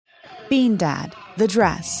Bean Dad, The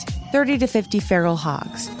Dress, 30 to 50 Feral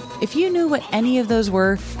Hogs. If you knew what any of those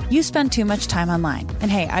were, you spend too much time online.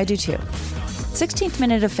 And hey, I do too. 16th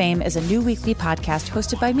Minute of Fame is a new weekly podcast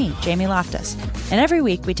hosted by me, Jamie Loftus. And every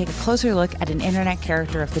week we take a closer look at an internet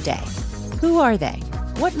character of the day. Who are they?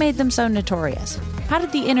 What made them so notorious? How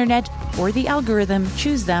did the internet or the algorithm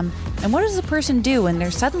choose them? And what does a person do when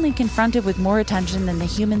they're suddenly confronted with more attention than the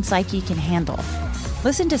human psyche can handle?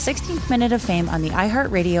 Listen to 16th Minute of Fame on the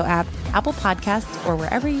iHeartRadio app, Apple Podcasts, or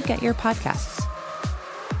wherever you get your podcasts.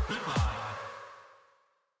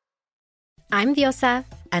 I'm Diosa.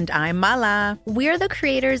 And I'm Mala. We're the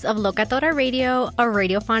creators of Locatora Radio, a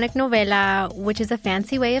radiophonic novela, which is a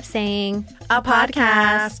fancy way of saying a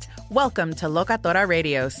podcast. Welcome to Locatora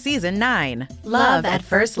Radio Season 9. Love at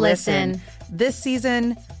First Listen. This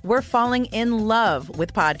season, we're falling in love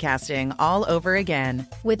with podcasting all over again.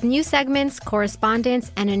 With new segments,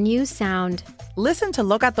 correspondence, and a new sound. Listen to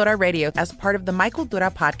Locatora Radio as part of the My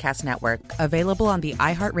Cultura Podcast Network. Available on the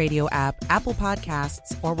iHeartRadio app, Apple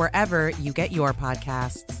Podcasts, or wherever you get your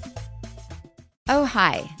podcasts. Oh,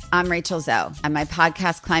 hi, I'm Rachel Zoe, and my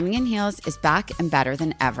podcast, Climbing in Heels, is back and better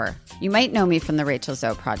than ever. You might know me from the Rachel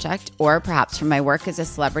Zoe Project, or perhaps from my work as a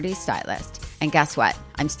celebrity stylist. And guess what?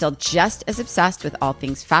 I'm still just as obsessed with all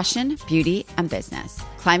things fashion, beauty, and business.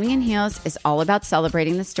 Climbing in Heels is all about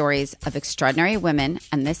celebrating the stories of extraordinary women,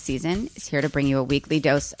 and this season is here to bring you a weekly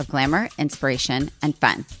dose of glamour, inspiration, and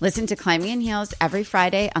fun. Listen to Climbing in Heels every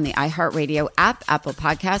Friday on the iHeartRadio app, Apple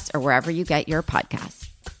Podcasts, or wherever you get your podcasts.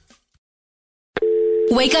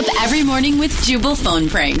 Wake up every morning with Jubal phone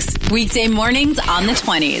pranks. Weekday mornings on the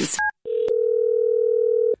 20s.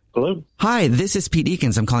 Hello? Hi, this is Pete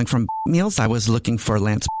Eakins. I'm calling from Meals. I was looking for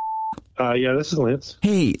Lance. Yeah, this is Lance.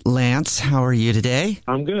 Hey, Lance, how are you today?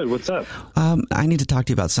 I'm good. What's up? I need to talk to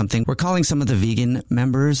you about something. We're calling some of the vegan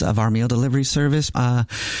members of our meal delivery service.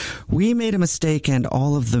 We made a mistake, and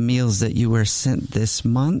all of the meals that you were sent this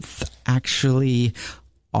month actually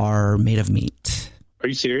are made of meat. Are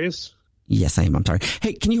you serious? Yes, I am. I'm sorry.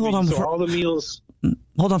 Hey, can you hold on? So all the meals...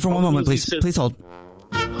 Hold on for one moment, please. Please hold.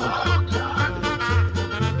 Oh, God.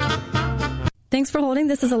 Thanks for holding.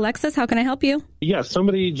 This is Alexis. How can I help you? Yeah,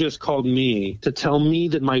 somebody just called me to tell me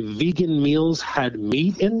that my vegan meals had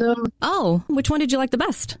meat in them. Oh, which one did you like the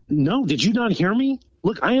best? No, did you not hear me?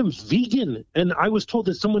 Look, I am vegan, and I was told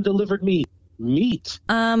that someone delivered me meat.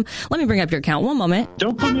 Let me bring up your account. One moment.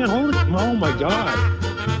 Don't put me on hold. Oh, my God.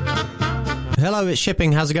 Hello, it's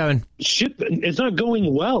shipping. How's it going? It's not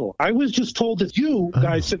going well. I was just told that you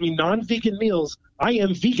guys sent me non-vegan meals. I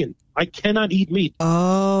am vegan. I cannot eat meat.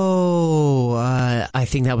 Oh, I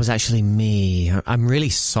think that was actually me. I'm really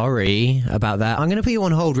sorry about that. I'm going to put you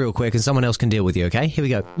on hold real quick and someone else can deal with you, okay? Here we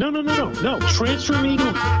go. No. Transfer me to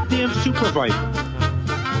a damn supervisor.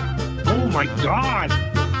 Oh, my God.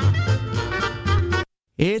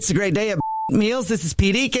 It's a great day at Meals. This is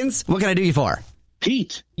Pete Eakins. What can I do you for?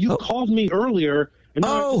 Pete, you called me earlier, and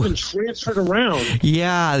now I've been transferred around.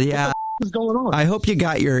 Yeah. What is going on? I hope you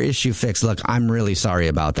got your issue fixed. Look, I'm really sorry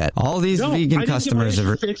about that. All these vegan customers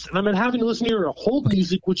are fixed, and I've been having to listen to your hold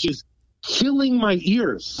music, which is killing my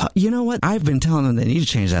ears. You know what? I've been telling them they need to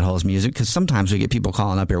change that hold music because sometimes we get people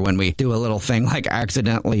calling up here when we do a little thing like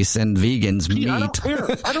accidentally send vegans Pete, meat. I don't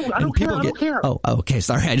care. I don't care. Oh, okay.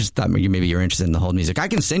 Sorry. I just thought maybe you're interested in the hold music. I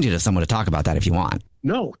can send you to someone to talk about that if you want.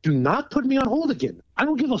 No, do not put me on hold again. I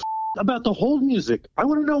don't give a about the hold music. I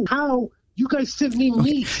want to know how you guys sent me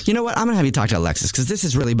meat. Okay. You know what? I'm going to have you talk to Alexis because this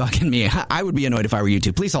is really bugging me. I would be annoyed if I were you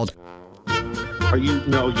too. Please hold. Are you?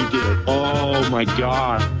 No, you didn't. Oh, my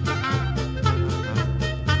God.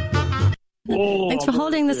 Oh, Thanks for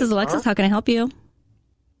holding. This is Alexis. How can I help you?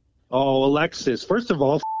 Oh, Alexis. First of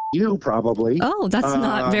all, you probably. Oh, that's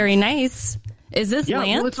not very nice. Is this Lance?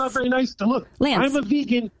 Yeah, well, it's not very nice to look. Lance. I'm a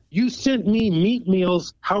vegan. You sent me meat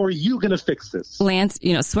meals. How are you going to fix this? Lance,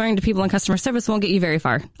 swearing to people in customer service won't get you very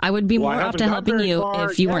far. I would be more up to helping you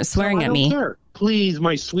if you weren't swearing at me. Care. Please,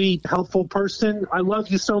 my sweet, helpful person. I love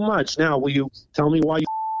you so much. Now, will you tell me why you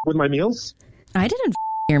with my meals? I didn't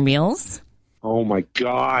your meals. Oh, my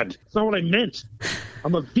God. That's not what I meant.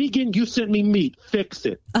 I'm a vegan. You sent me meat. Fix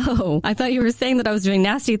it. Oh, I thought you were saying that I was doing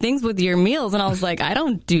nasty things with your meals, and I was like, I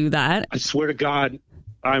don't do that. I swear to God,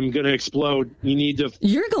 I'm going to explode. You need to...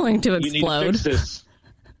 You're going to explode. You need to fix this.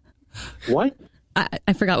 What?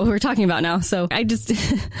 I forgot what we were talking about now, so I just...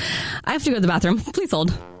 I have to go to the bathroom. Please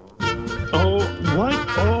hold. Oh, what?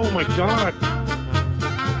 Oh, my God.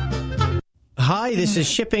 Hi, this is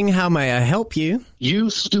shipping. How may I help you?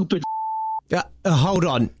 You stupid... Hold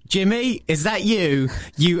on. Jimmy, is that you?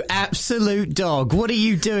 You absolute dog. What are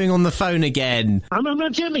you doing on the phone again? I'm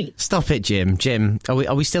not Jimmy. Stop it, Jim. Jim,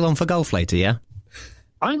 are we still on for golf later, yeah?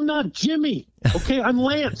 I'm not Jimmy. Okay, I'm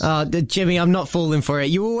Lance. Jimmy, I'm not falling for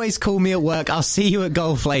it. You always call me at work. I'll see you at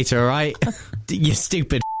golf later, all right? You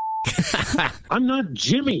stupid. I'm not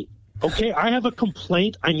Jimmy. Okay, I have a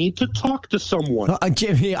complaint. I need to talk to someone.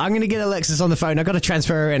 Jimmy, I'm going to get Alexis on the phone. I've got to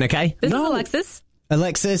transfer her in, okay? This is Alexis.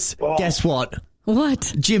 Alexis, guess what?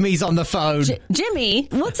 What? Jimmy's on the phone. Jimmy?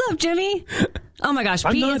 What's up, Jimmy? Oh my gosh,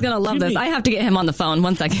 I'm Pete not is going to love Jimmy. this. I have to get him on the phone.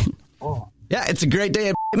 1 second. Yeah, it's a great day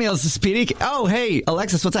at Meals. This is Pete. Oh, hey,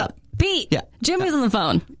 Alexis, what's up? Pete, Yeah. Jimmy's on the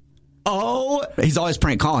phone. Oh, he's always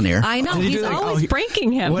prank calling here. I know, he's always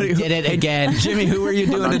pranking him. What, did it again. Jimmy, who are you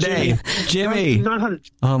doing today? Jimmy.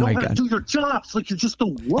 Oh my God. Do your jobs like you're just the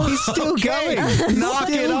worst. He's still going. Knock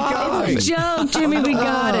it off. It's a joke, Jimmy. We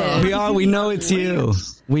got it. We are. We know it's you.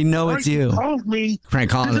 We know it's you. Called me. Prank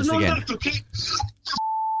calling us again.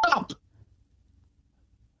 Up.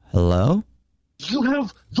 Hello? You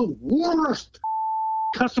have the worst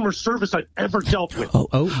customer service I've ever dealt with.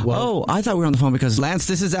 Oh, I thought we were on the phone because, Lance,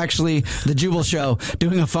 this is actually the Jubal Show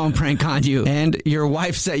doing a phone prank on you. And your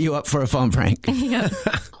wife set you up for a phone prank. Yeah.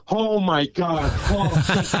 Oh, my God. Oh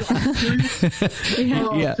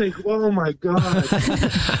my God.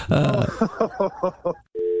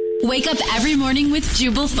 Wake up every morning with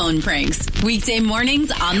Jubal phone pranks. Weekday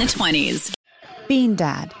mornings on the 20s. Bean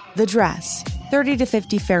Dad, The Dress, 30 to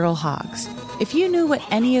 50 Feral Hogs. If you knew what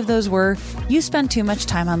any of those were, you spend too much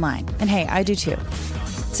time online. And hey, I do too.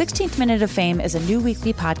 16th Minute of Fame is a new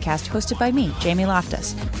weekly podcast hosted by me, Jamie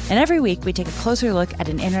Loftus. And every week we take a closer look at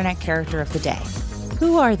an internet character of the day.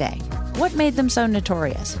 Who are they? What made them so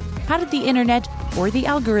notorious? How did the internet or the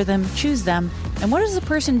algorithm choose them? And what does a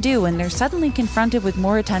person do when they're suddenly confronted with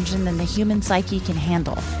more attention than the human psyche can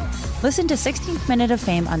handle? Listen to 16th Minute of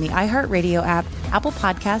Fame on the iHeartRadio app, Apple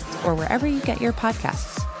Podcasts, or wherever you get your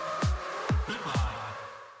podcasts.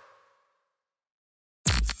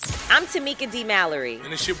 I'm Tamika D. Mallory.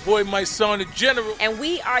 And it's your boy, my son, the General. And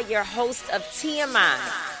we are your hosts of TMI.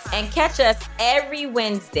 And catch us every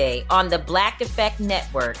Wednesday on the Black Effect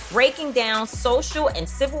Network, breaking down social and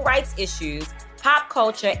civil rights issues, pop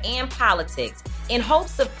culture, and politics in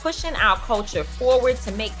hopes of pushing our culture forward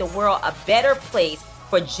to make the world a better place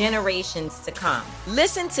for generations to come.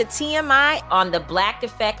 Listen to TMI on the Black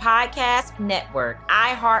Effect Podcast Network,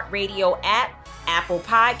 iHeartRadio app, Apple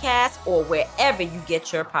Podcasts, or wherever you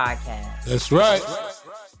get your podcasts. That's right.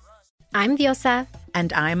 I'm Diosa.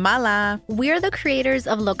 And I'm Mala. We're the creators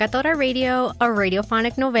of Locatora Radio, a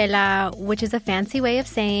radiophonic novela, which is a fancy way of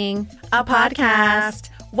saying a podcast.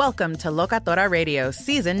 Welcome to Locatora Radio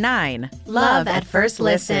Season 9. Love at First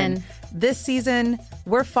Listen. This season,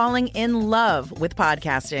 we're falling in love with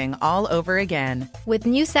podcasting all over again. With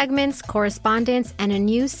new segments, correspondence, and a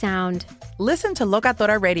new sound. Listen to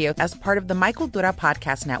Locatora Radio as part of the Michael Dura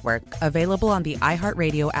Podcast Network, available on the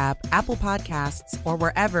iHeartRadio app, Apple Podcasts, or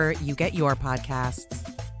wherever you get your podcasts.